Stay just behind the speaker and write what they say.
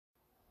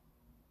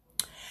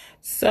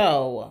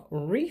So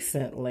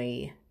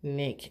recently,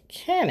 Nick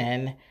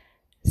Cannon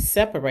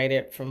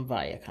separated from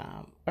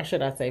Viacom, or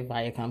should I say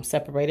Viacom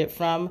separated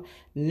from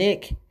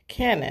Nick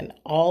Cannon,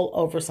 all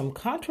over some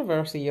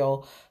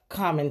controversial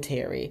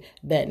commentary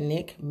that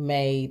Nick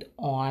made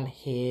on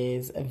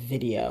his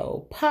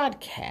video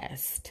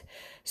podcast.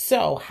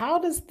 So, how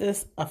does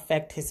this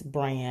affect his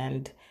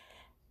brand?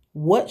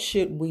 What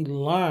should we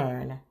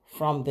learn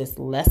from this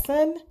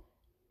lesson?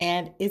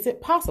 And is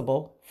it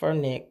possible for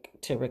Nick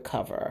to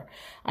recover?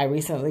 I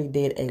recently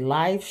did a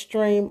live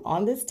stream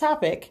on this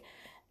topic,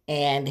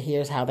 and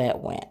here's how that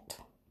went.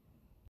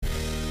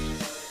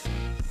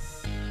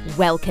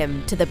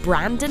 Welcome to the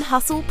Brand and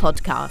Hustle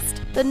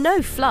podcast, the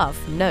no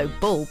fluff, no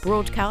bull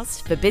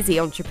broadcast for busy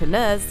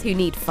entrepreneurs who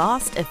need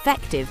fast,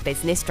 effective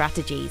business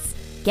strategies.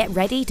 Get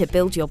ready to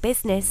build your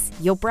business,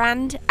 your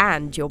brand,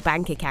 and your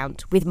bank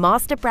account with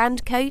Master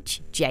Brand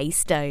Coach Jay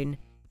Stone.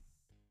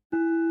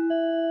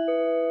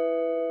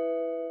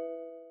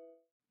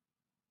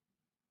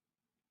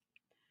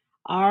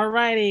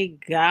 Alrighty,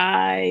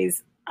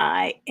 guys,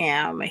 I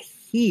am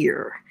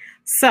here.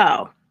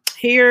 So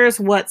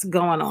here's what's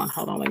going on.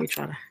 Hold on, let me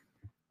try to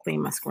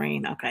clean my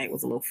screen. Okay, it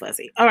was a little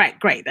fuzzy. All right,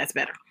 great, that's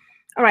better.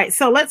 All right,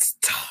 so let's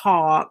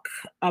talk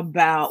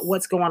about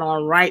what's going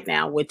on right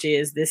now, which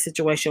is this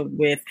situation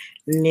with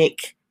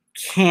Nick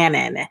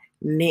Cannon.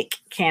 Nick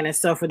Cannon.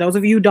 So for those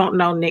of you who don't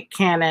know, Nick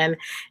Cannon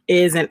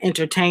is an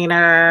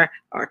entertainer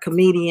or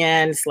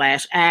comedian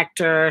slash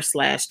actor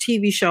slash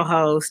TV show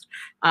host.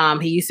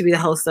 He used to be the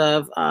host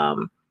of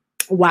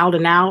Wild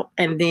 'N Out,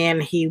 and then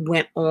he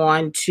went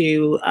on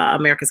to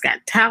America's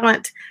Got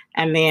Talent,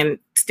 and then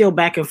still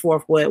back and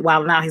forth with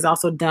Wild 'N Out. He's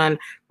also done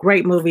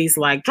great movies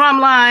like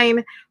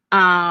Drumline,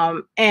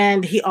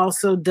 and he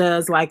also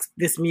does like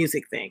this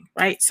music thing,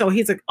 right? So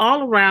he's an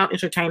all-around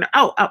entertainer.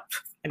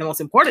 And the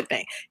most important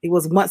thing, he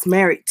was once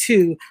married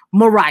to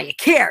Mariah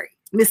Carey,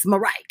 Miss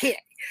Mariah Carey.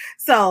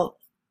 So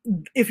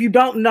if you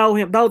don't know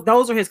him,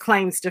 those are his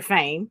claims to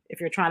fame, if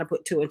you're trying to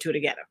put two and two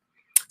together.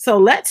 So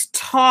let's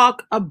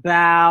talk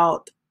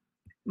about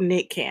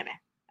Nick Cannon.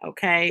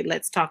 Okay,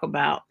 let's talk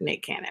about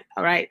Nick Cannon.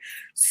 All right.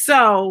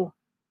 So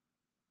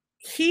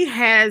he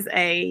has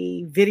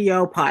a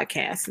video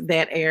podcast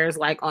that airs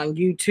like on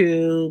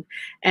YouTube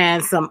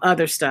and some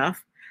other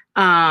stuff.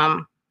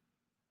 And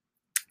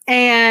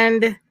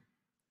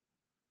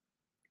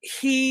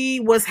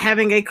he was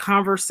having a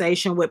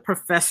conversation with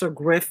Professor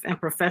Griff, and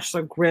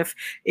Professor Griff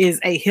is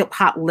a hip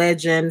hop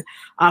legend,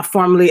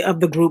 formerly of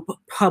the group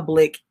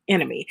Public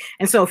Enemy.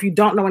 And so if you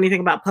don't know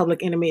anything about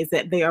Public Enemy, is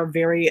that they are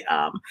very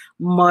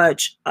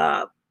much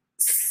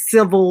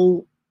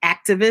civil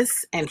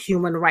activists and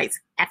human rights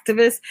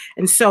activists.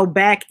 And so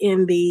back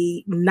in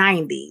the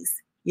 90s,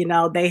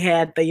 they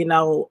had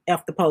the,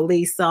 F the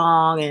Police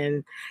song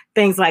and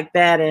things like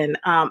that. And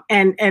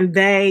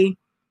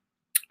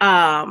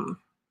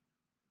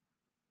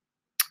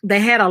they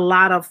had a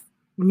lot of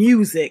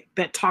music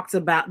that talks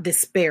about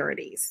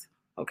disparities.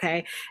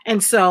 Okay.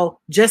 And so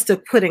just to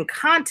put in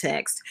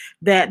context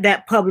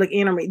that Public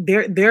Enemy,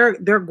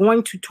 they're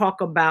going to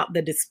talk about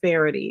the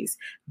disparities.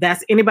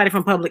 That's anybody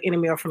from Public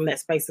Enemy or from that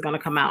space is going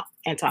to come out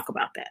and talk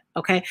about that.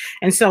 Okay.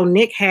 And so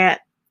Nick had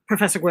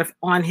Professor Griff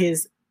on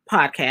his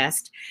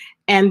podcast,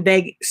 and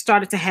they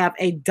started to have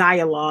a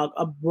dialogue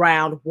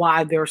around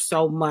why there's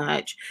so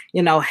much,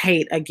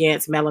 hate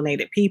against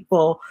melanated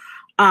people.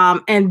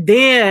 And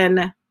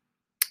then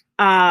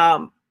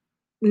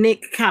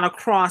Nick kind of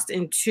crossed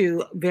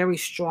into very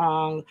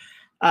strong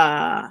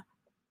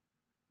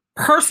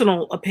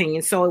personal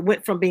opinion. So it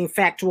went from being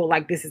factual,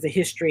 like this is a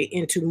history,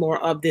 into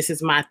more of this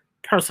is my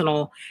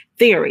personal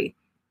theory.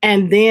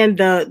 And then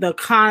the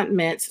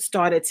comments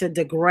started to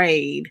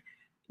degrade,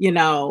 he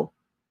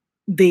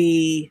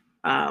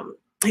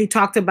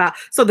talked about,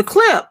 so the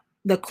clip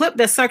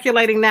that's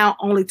circulating now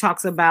only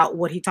talks about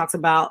what he talks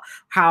about,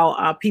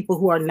 how people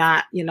who are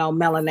not,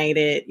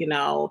 melanated,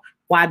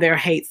 why they're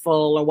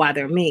hateful or why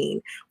they're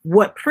mean.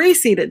 What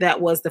preceded that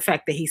was the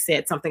fact that he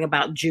said something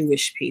about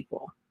Jewish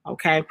people.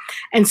 Okay.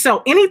 And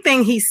so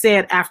anything he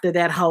said after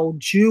that whole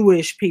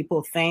Jewish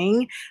people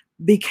thing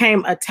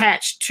became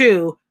attached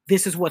to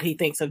this is what he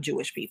thinks of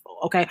Jewish people.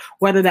 Okay.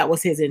 Whether that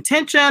was his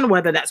intention,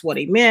 whether that's what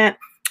he meant,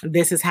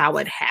 this is how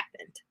it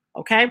happened.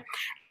 Okay.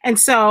 And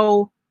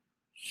so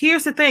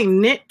here's the thing.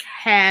 Nick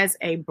has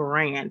a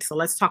brand. So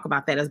let's talk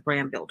about that as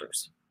brand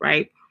builders,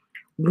 right?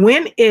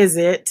 When is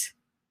it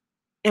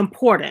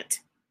important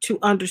to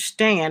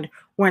understand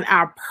when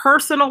our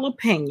personal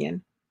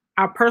opinion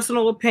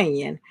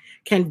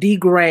can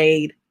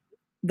degrade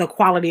the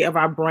quality of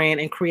our brand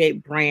and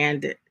create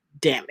brand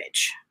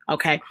damage?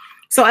 Okay.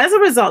 So as a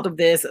result of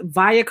this,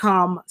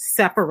 Viacom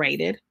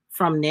separated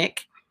from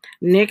Nick.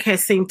 Nick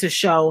has seemed to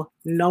show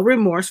no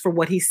remorse for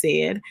what he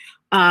said.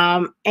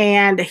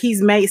 And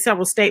he's made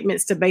several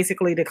statements to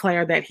basically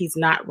declare that he's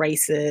not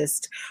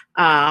racist,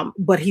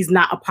 but he's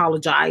not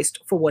apologized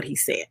for what he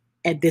said.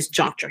 At this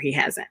juncture, he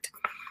hasn't.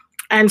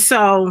 And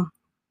so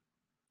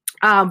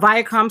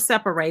Viacom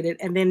separated,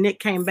 and then Nick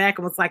came back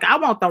and was like, I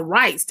want the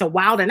rights to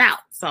Wild 'N Out.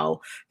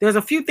 So there's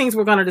a few things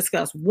we're going to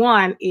discuss.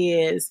 One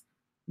is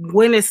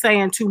when it's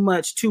saying too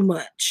much,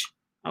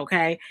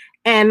 okay?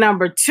 And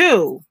number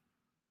two,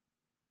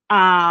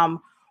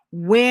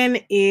 when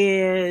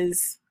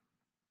is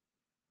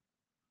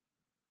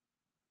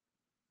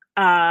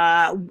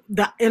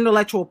the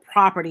intellectual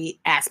property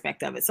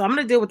aspect of it. So I'm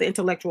going to deal with the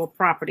intellectual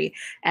property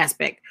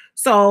aspect.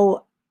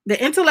 So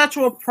the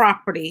intellectual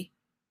property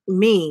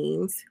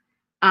means,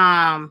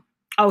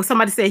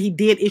 somebody said he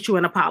did issue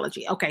an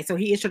apology. Okay, so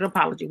he issued an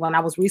apology. When I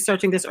was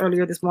researching this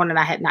earlier this morning,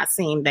 I had not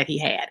seen that he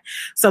had.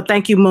 So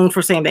thank you, Moon,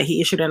 for saying that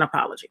he issued an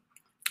apology.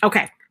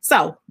 Okay,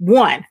 so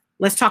one,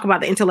 let's talk about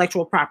the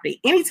intellectual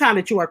property. Anytime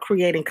that you are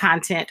creating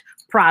content,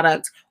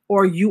 product,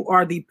 or you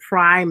are the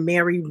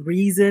primary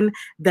reason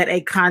that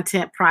a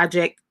content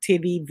project,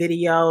 TV,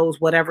 videos,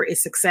 whatever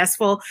is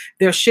successful,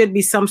 there should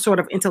be some sort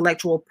of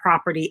intellectual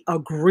property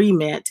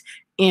agreement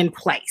in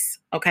place.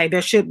 Okay,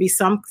 there should be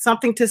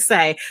something to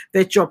say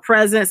that your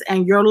presence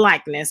and your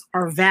likeness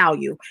are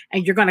value,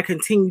 and you're going to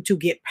continue to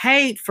get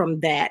paid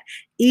from that,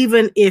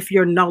 even if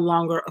you're no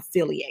longer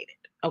affiliated.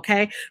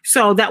 Okay,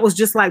 so that was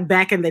just like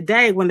back in the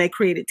day when they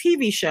created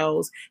TV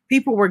shows,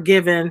 people were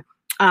given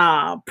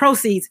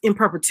proceeds in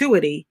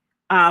perpetuity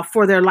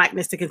for their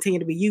likeness to continue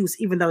to be used,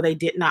 even though they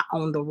did not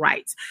own the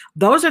rights.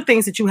 Those are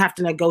things that you have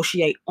to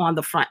negotiate on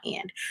the front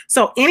end.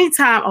 So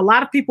anytime a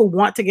lot of people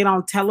want to get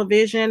on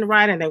television,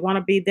 right, and they want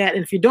to be that,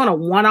 and if you're doing a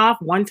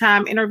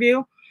one-time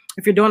interview,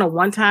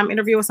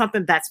 or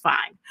something, that's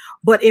fine.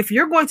 But if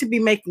you're going to be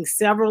making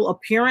several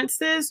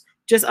appearances,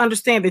 just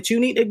understand that you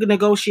need to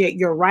negotiate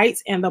your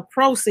rights and the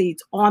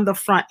proceeds on the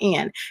front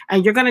end.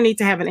 And you're going to need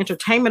to have an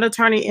entertainment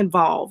attorney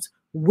involved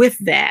with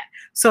that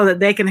so that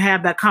they can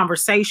have that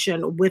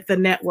conversation with the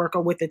network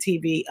or with the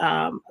TV,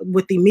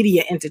 with the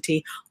media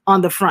entity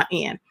on the front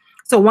end.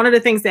 So one of the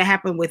things that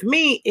happened with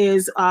me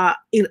is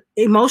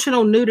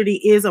Emotional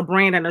Nudity is a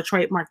brand and a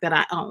trademark that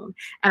I own.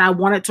 And I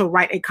wanted to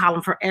write a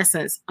column for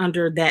Essence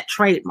under that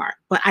trademark,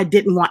 but I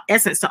didn't want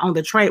Essence to own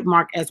the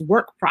trademark as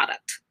work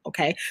product.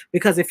 Okay.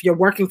 Because if you're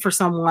working for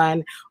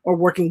someone or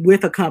working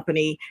with a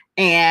company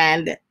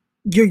and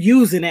you're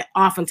using it,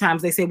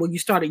 oftentimes they say, well, you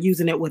started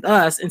using it with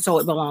us, and so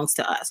it belongs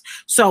to us.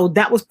 So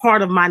that was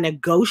part of my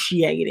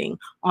negotiating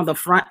on the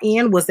front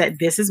end, was that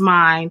this is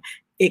mine.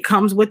 It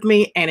comes with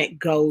me and it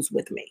goes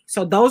with me.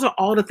 So those are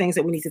all the things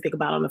that we need to think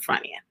about on the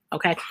front end.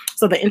 Okay.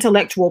 So the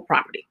intellectual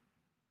property.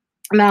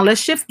 Now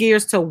let's shift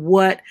gears to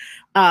what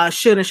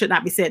should and should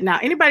not be said. Now,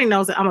 anybody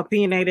knows that I'm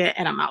opinionated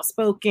and I'm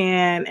outspoken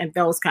and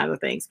those kinds of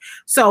things.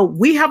 So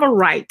we have a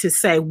right to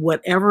say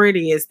whatever it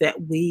is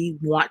that we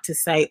want to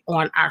say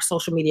on our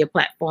social media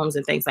platforms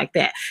and things like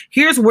that.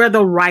 Here's where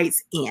the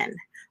rights end.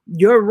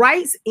 Your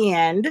rights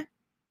end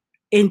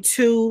in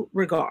two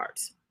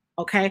regards.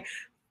 Okay.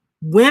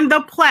 When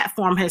the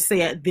platform has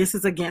said this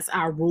is against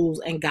our rules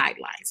and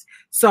guidelines.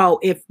 So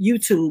if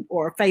YouTube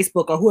or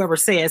Facebook or whoever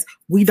says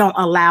we don't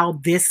allow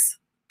this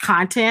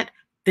content,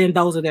 then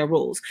those are their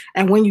rules.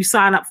 And when you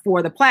sign up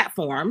for the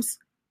platforms,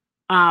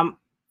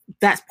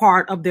 that's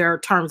part of their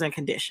terms and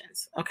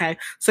conditions. Okay.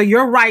 So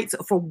your rights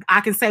for, I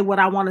can say what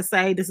I want to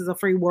say, this is a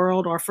free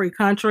world or a free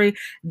country,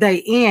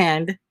 they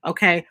end,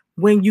 okay,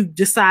 when you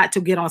decide to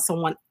get on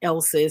someone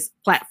else's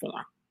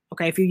platform.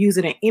 Okay, if you use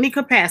it in any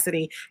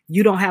capacity,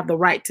 you don't have the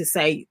right to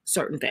say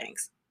certain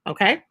things.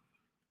 Okay,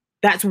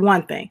 that's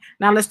one thing.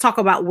 Now let's talk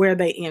about where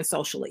they end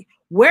socially.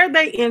 Where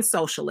they end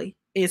socially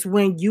is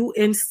when you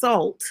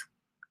insult,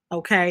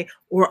 okay,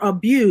 or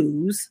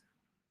abuse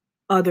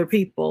other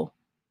people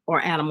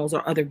or animals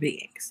or other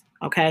beings.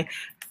 Okay,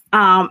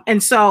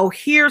 and so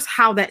here's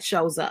how that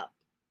shows up.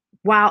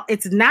 While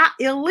it's not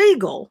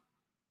illegal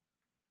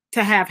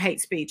to have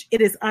hate speech, it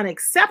is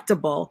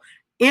unacceptable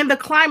in the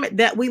climate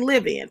that we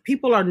live in.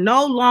 People are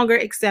no longer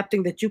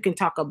accepting that you can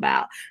talk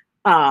about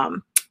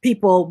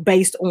people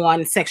based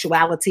on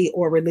sexuality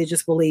or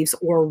religious beliefs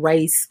or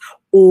race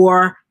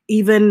or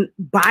even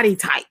body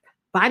type,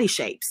 body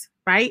shapes,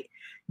 right?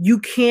 You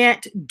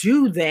can't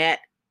do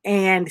that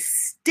and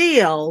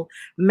still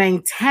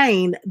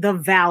maintain the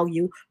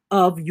value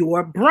of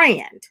your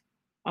brand.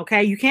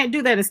 Okay, you can't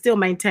do that and still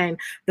maintain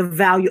the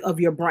value of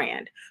your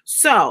brand.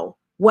 So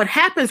what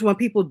happens when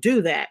people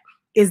do that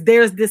is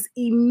there's this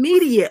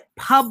immediate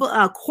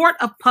court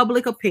of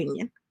public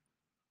opinion.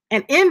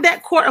 And in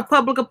that court of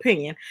public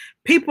opinion,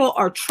 people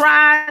are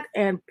tried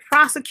and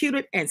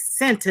prosecuted and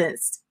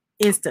sentenced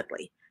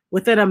instantly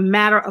within a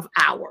matter of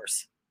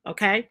hours.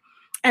 Okay.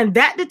 And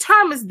that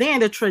determines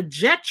then the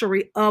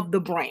trajectory of the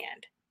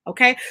brand.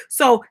 Okay.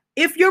 So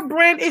if your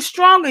brand is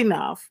strong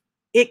enough,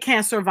 it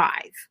can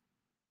survive.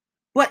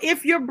 But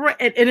if your brand,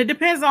 and it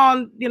depends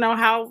on,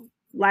 how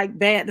like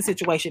bad the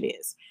situation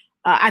is.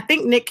 I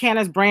think Nick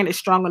Cannon's brand is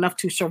strong enough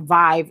to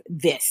survive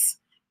this.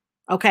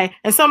 Okay.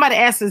 And somebody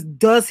asks us,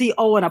 does he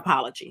owe an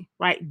apology?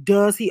 Right?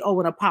 Does he owe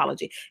an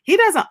apology? He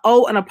doesn't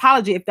owe an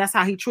apology if that's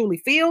how he truly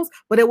feels,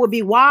 but it would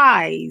be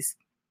wise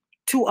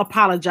to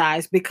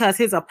apologize because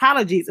his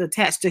apologies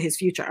attached to his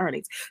future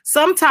earnings.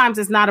 Sometimes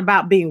it's not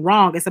about being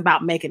wrong, it's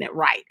about making it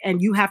right.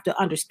 And you have to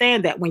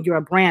understand that when you're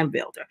a brand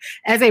builder.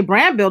 As a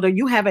brand builder,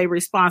 you have a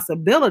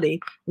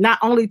responsibility not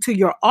only to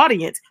your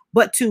audience,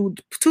 but to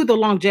the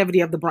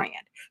longevity of the brand.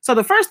 So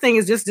the first thing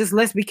is just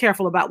let's be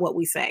careful about what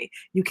we say.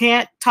 You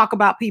can't talk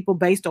about people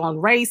based on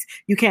race.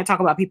 You can't talk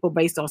about people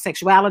based on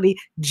sexuality,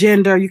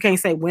 gender. You can't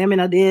say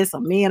women are this or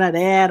men are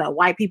that or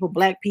white people,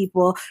 black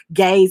people,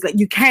 gays. Like,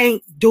 you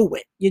can't do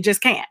it. You just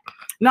can't.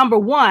 Number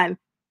one,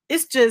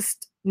 it's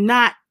just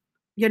not,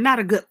 you're not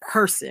a good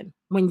person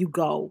when you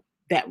go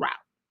that route.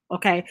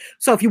 Okay.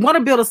 So if you want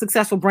to build a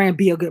successful brand,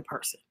 be a good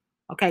person.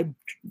 Okay.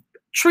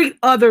 Treat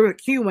other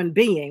human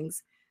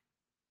beings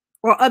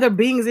or other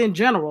beings in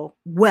general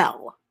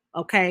well.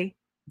 Okay.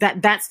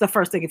 That's the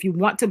first thing. If you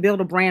want to build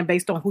a brand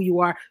based on who you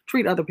are,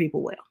 treat other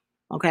people well.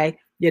 Okay.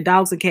 Your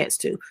dogs and cats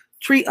too.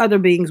 Treat other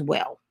beings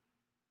well.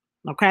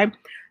 Okay.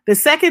 The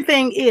second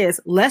thing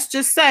is, let's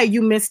just say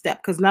you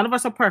misstep, because none of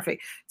us are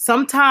perfect.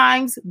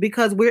 Sometimes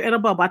because we're in a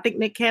bubble, I think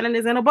Nick Cannon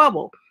is in a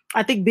bubble.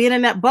 I think being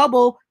in that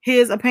bubble,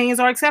 his opinions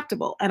are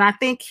acceptable. And I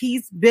think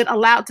he's been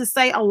allowed to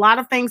say a lot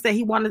of things that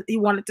he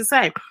wanted to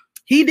say.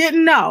 He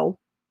didn't know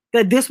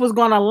that this was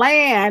going to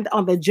land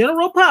on the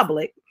general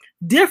public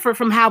different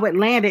from how it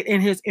landed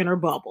in his inner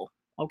bubble.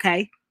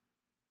 Okay.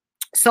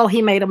 So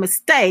he made a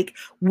mistake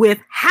with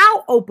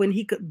how open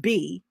he could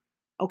be.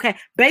 Okay.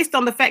 Based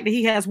on the fact that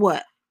he has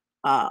what?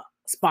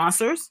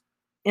 Sponsors,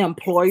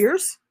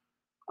 employers.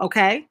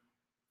 Okay.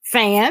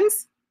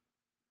 Fans.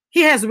 He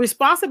has a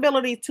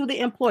responsibility to the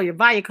employer,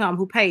 Viacom,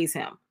 who pays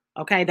him.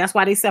 Okay. That's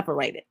why they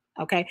separated.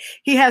 Okay.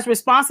 He has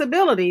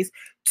responsibilities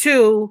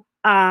to,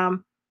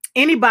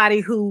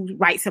 anybody who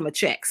writes him a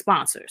check,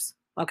 sponsors,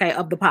 okay,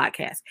 of the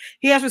podcast.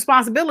 He has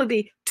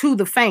responsibility to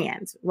the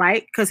fans,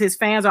 right? Because his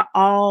fans are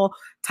all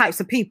types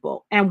of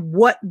people. And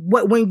what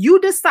when you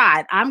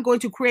decide I'm going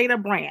to create a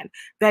brand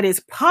that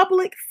is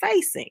public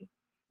facing,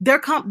 there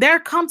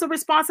comes a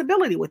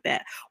responsibility with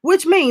that,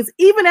 which means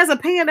even as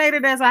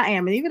opinionated as I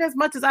am, and even as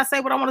much as I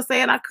say what I want to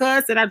say and I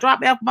cuss and I drop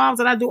F-bombs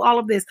and I do all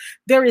of this,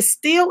 there is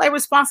still a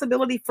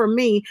responsibility for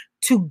me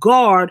to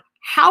guard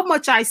how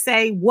much I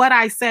say, what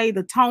I say,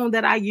 the tone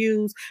that I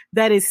use,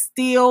 that is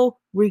still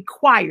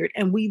required.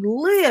 And we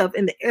live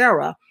in the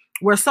era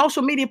where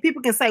social media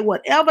people can say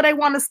whatever they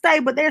want to say,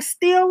 but there's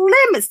still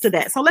limits to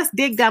that. So let's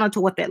dig down into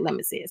what that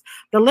limits is.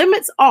 The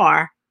limits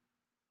are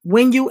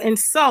when you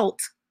insult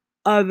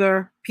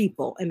other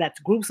people, and that's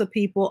groups of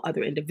people,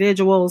 other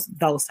individuals,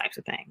 those types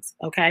of things.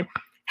 Okay.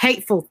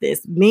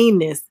 Hatefulness,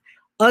 meanness,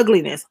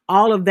 ugliness,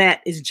 all of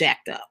that is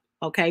jacked up.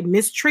 Okay.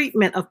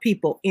 Mistreatment of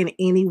people in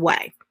any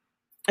way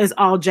is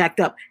all jacked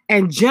up,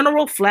 and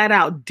general flat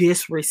out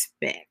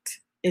disrespect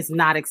is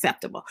not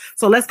acceptable.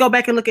 So let's go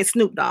back and look at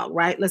Snoop Dogg,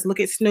 right? Let's look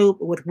at Snoop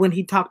with when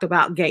he talked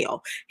about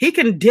Gayle. He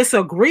can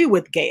disagree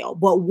with Gayle,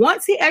 but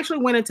once he actually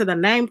went into the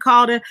name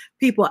calling,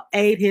 people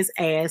ate his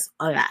ass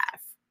alive.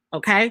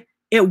 Okay.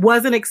 It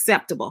wasn't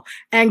acceptable.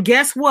 And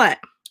guess what?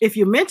 If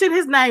you mention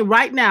his name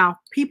right now,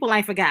 people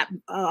ain't forgot.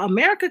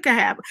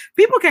 The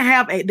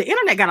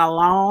internet got a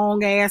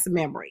long ass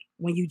memory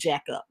when you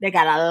jack up. They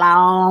got a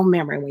long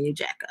memory when you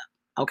jack up.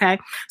 Okay.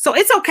 So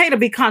it's okay to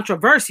be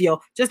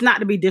controversial, just not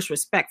to be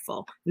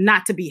disrespectful,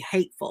 not to be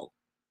hateful.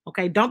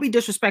 Okay. Don't be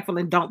disrespectful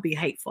and don't be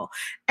hateful.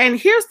 And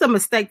here's the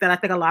mistake that I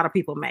think a lot of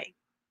people make.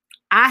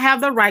 I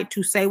have the right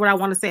to say what I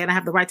want to say, and I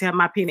have the right to have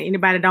my opinion.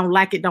 Anybody that don't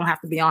like it don't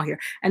have to be on here.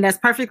 And that's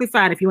perfectly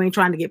fine if you ain't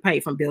trying to get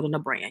paid from building a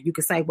brand. You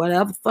can say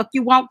whatever the fuck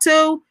you want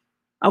to.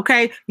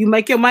 Okay, you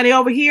make your money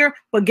over here,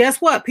 but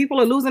guess what?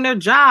 People are losing their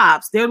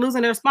jobs. They're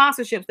losing their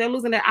sponsorships. They're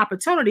losing their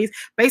opportunities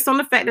based on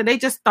the fact that they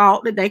just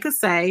thought that they could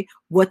say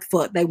what the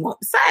fuck they want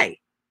to say.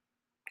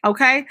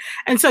 Okay,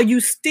 and so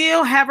you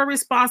still have a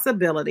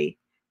responsibility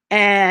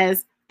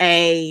as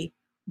a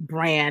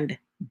brand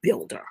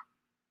builder.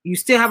 You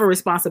still have a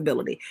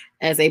responsibility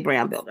as a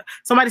brand builder.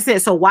 Somebody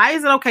said, so why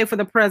is it okay for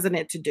the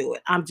president to do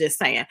it? I'm just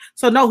saying.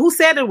 So no, who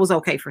said it was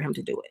okay for him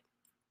to do it?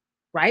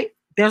 Right?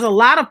 There's a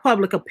lot of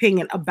public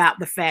opinion about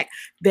the fact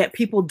that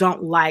people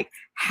don't like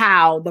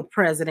how the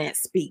president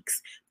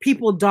speaks.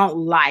 People don't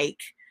like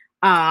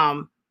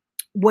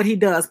what he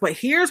does. But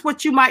here's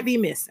what you might be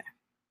missing.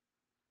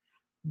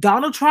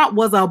 Donald Trump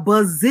was a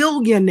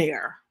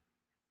bazillionaire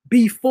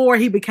before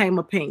he became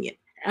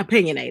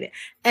opinionated,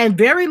 and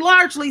very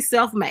largely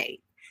self-made.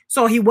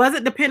 So he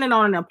wasn't dependent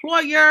on an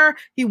employer.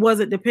 He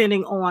wasn't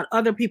depending on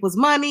other people's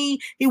money.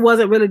 He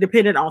wasn't really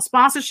dependent on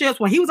sponsorships.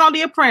 When he was on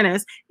The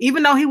Apprentice,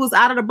 even though he was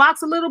out of the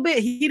box a little bit,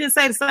 he didn't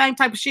say the same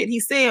type of shit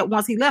he said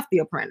once he left The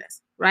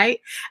Apprentice,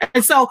 right?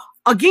 And so,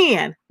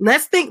 again,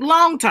 let's think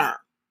long-term.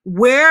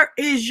 Where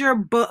is your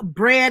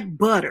bread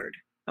buttered,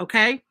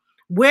 okay?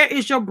 Where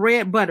is your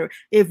bread buttered?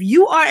 If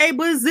you are a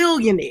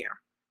bazillionaire,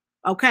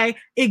 okay,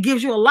 it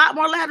gives you a lot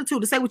more latitude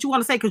to say what you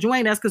want to say because you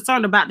ain't as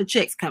concerned about the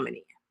checks coming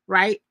in,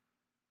 right?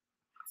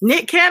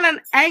 Nick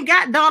Cannon ain't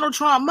got Donald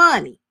Trump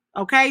money,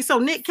 okay? So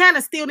Nick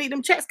Cannon still need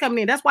them checks coming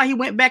in. That's why he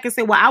went back and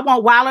said, well, I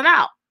want Wild 'N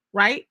Out,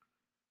 right?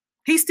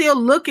 He's still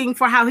looking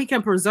for how he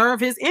can preserve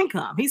his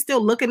income. He's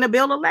still looking to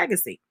build a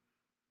legacy.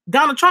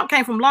 Donald Trump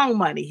came from long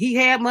money. He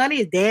had money.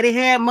 His daddy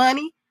had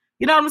money.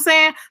 You know what I'm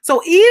saying?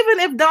 So even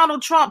if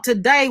Donald Trump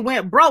today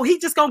went broke, he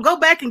just gonna go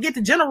back and get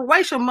the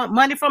generational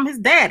money from his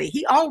daddy.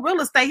 He owned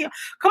real estate.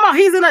 Come on,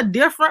 he's in a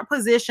different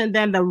position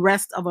than the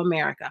rest of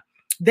America.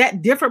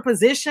 That different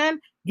position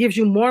gives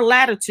you more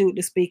latitude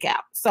to speak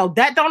out. So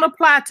that don't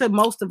apply to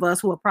most of us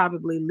who are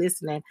probably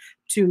listening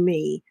to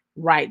me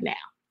right now.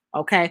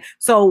 Okay.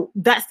 So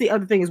that's the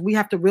other thing, is we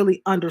have to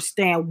really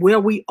understand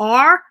where we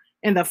are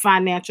in the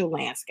financial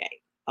landscape.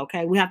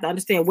 Okay. We have to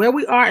understand where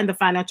we are in the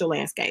financial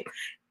landscape.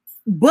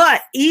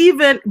 But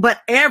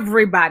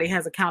everybody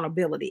has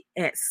accountability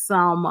at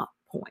some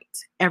point.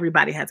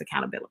 Everybody has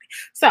accountability.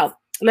 So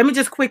let me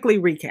just quickly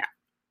recap.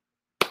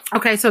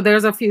 Okay. So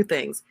there's a few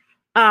things.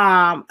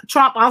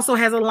 Trump also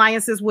has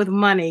alliances with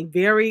money.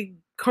 Very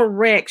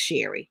correct,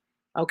 Sherry.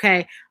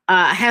 Okay.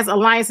 Has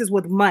alliances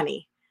with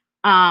money.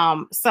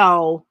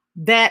 So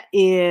that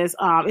is,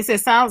 it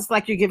says, sounds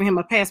like you're giving him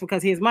a pass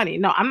because he has money.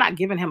 No, I'm not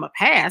giving him a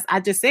pass.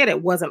 I just said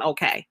it wasn't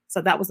okay.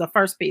 So that was the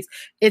first piece.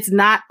 It's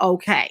not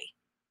okay.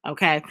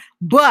 Okay.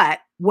 But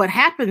what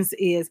happens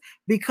is,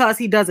 because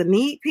he doesn't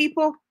need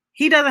people,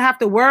 he doesn't have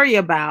to worry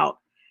about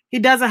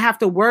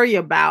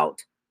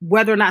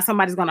whether or not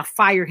somebody's going to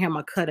fire him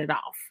or cut it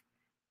off.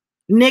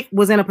 Nick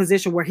was in a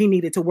position where he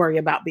needed to worry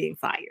about being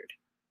fired.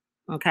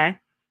 Okay.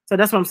 So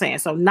that's what I'm saying.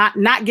 So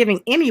not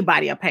giving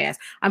anybody a pass.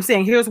 I'm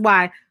saying here's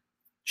why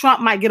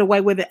Trump might get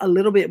away with it a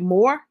little bit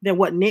more than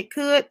what Nick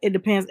could. It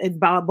depends. It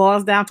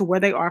boils down to where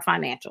they are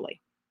financially.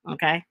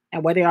 Okay.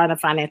 And where they are in the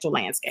financial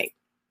landscape.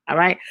 All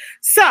right.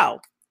 So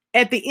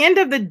at the end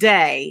of the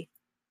day,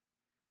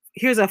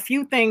 here's a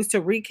few things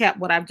to recap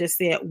what I've just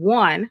said.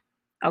 One,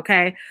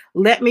 okay,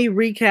 let me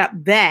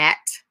recap that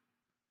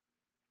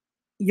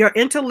your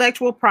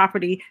intellectual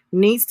property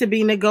needs to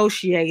be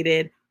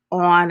negotiated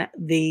on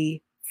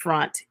the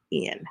front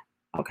end.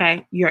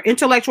 Okay. Your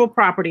intellectual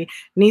property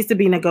needs to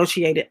be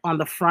negotiated on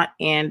the front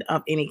end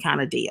of any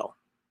kind of deal.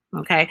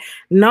 Okay.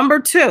 Number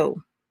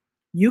two,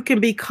 you can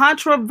be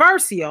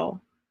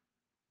controversial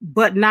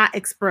but not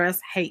express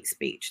hate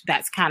speech.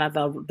 That's kind of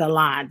the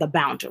line, the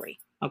boundary.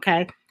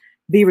 Okay.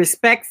 Be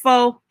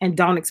respectful and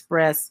don't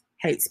express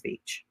hate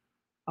speech.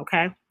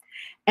 Okay.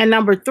 And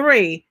number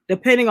three,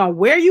 depending on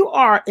where you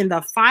are in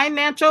the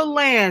financial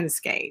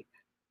landscape,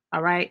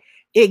 all right,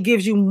 it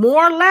gives you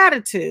more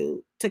latitude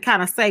to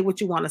kind of say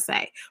what you want to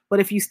say. But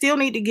if you still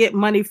need to get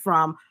money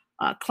from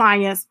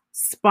clients,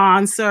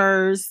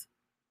 sponsors,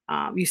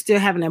 you still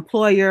have an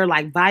employer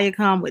like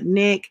Viacom with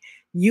Nick,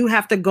 you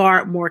have to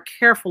guard more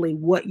carefully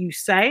what you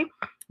say,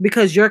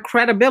 because your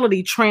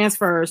credibility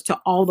transfers to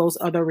all those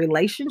other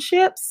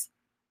relationships.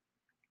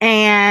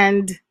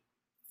 And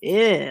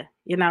yeah,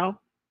 you know,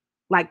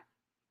 like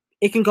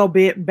it can go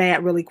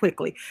bad really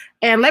quickly.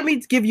 And let me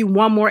give you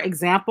one more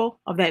example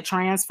of that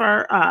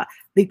transfer.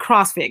 The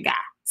CrossFit guy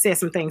said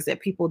some things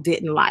that people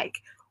didn't like,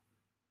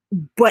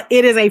 but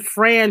it is a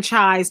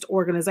franchised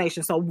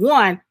organization. So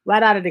one,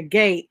 right out of the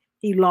gate,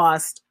 he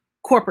lost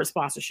corporate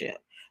sponsorship.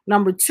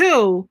 Number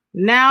two,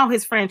 now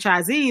his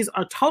franchisees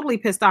are totally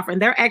pissed off,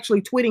 and they're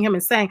actually tweeting him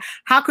and saying,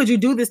 how could you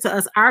do this to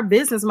us? Our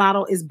business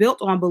model is built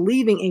on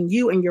believing in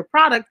you and your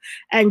product,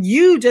 and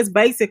you just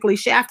basically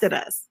shafted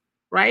us,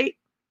 right?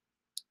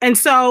 And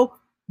so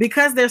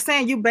because they're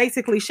saying you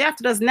basically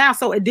shafted us now,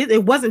 so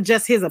it wasn't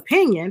just his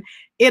opinion.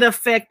 It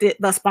affected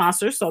the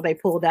sponsors, so they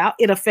pulled out.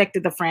 It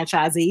affected the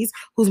franchisees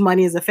whose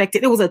money is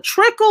affected. It was a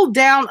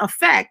trickle-down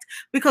effect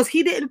because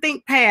he didn't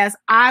think past,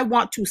 I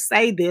want to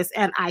say this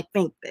and I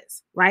think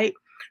this, right?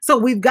 So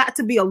we've got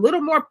to be a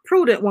little more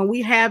prudent when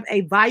we have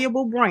a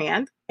viable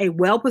brand, a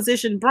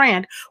well-positioned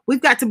brand. We've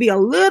got to be a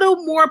little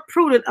more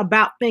prudent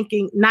about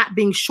thinking, not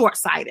being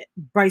short-sighted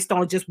based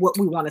on just what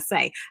we want to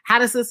say. How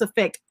does this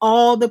affect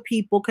all the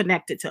people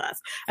connected to us?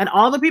 And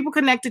all the people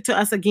connected to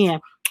us, again,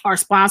 are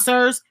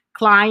sponsors,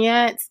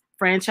 clients,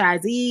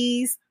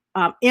 franchisees,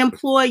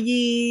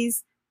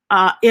 employees,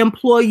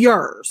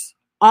 employers.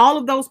 All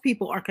of those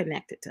people are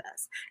connected to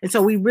us. And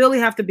so we really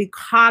have to be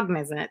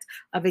cognizant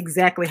of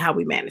exactly how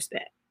we manage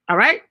that. All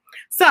right.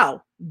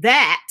 So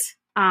that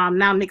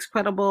now Nick's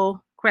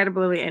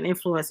credibility and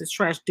influence is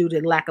trash due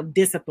to lack of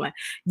discipline.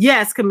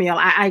 Yes, Camille,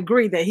 I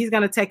agree that he's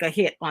going to take a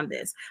hit on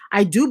this.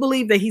 I do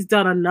believe that he's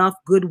done enough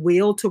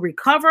goodwill to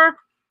recover.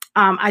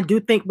 I do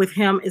think with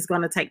him it's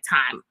going to take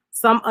time.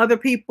 Some other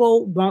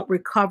people won't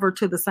recover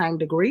to the same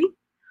degree.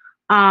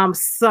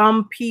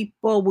 Some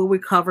people will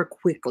recover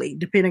quickly,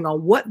 depending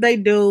on what they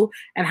do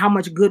and how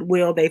much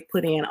goodwill they've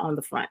put in on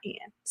the front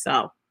end.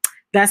 So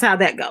that's how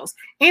that goes.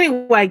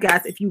 Anyway,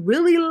 guys, if you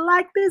really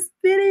like this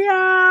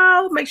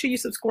video, make sure you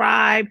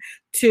subscribe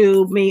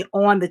to me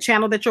on the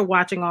channel that you're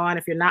watching on.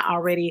 If you're not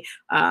already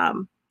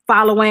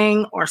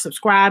following or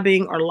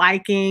subscribing or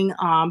liking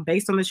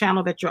based on the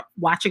channel that you're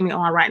watching me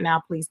on right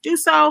now, please do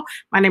so.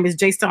 My name is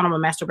Jay Stone. I'm a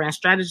master brand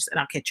strategist, and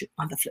I'll catch you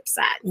on the flip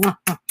side.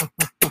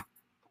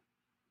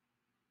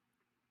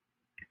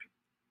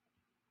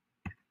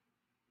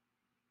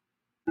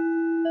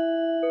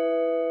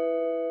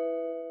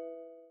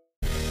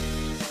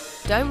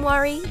 Don't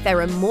worry, there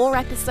are more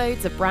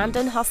episodes of Brand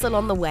and Hustle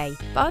on the way.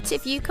 But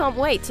if you can't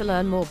wait to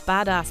learn more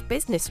badass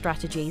business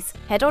strategies,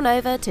 head on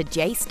over to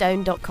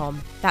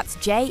jaistone.com. That's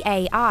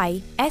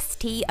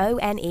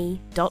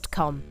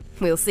JAISTONE.com.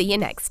 We'll see you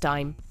next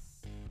time.